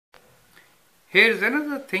Here is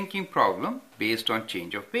another thinking problem based on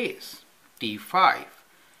change of base. T5.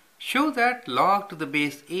 Show that log to the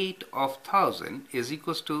base 8 of 1000 is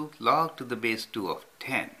equals to log to the base 2 of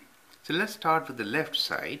 10. So let's start with the left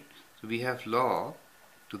side. So we have log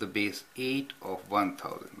to the base 8 of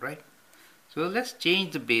 1000, right? So let's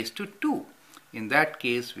change the base to 2. In that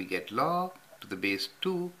case, we get log to the base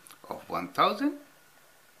 2 of 1000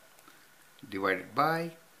 divided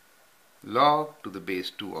by log to the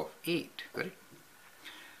base 2 of 8, correct?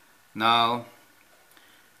 Now,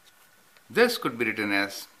 this could be written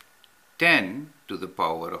as 10 to the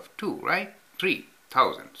power of 2, right?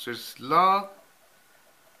 3000. So it's log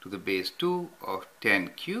to the base 2 of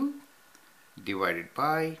 10 cube divided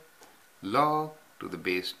by log to the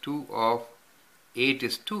base 2 of 8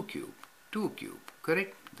 is 2 cube,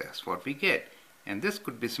 correct? That's what we get. And this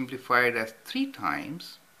could be simplified as 3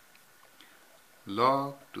 times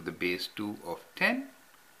log to the base 2 of 10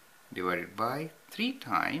 divided by 3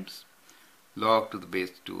 times log to the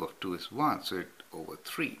base 2 of 2 is 1, so it over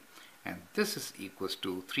 3. And this is equals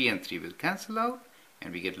to 3 and 3 will cancel out,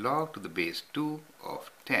 and we get log to the base 2 of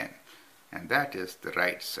 10. And that is the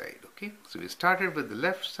right side, okay? So we started with the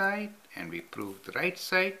left side and we proved the right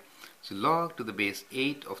side. So log to the base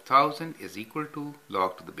 8 of 1000 is equal to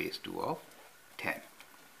log to the base 2 of 10.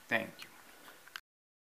 Thank you.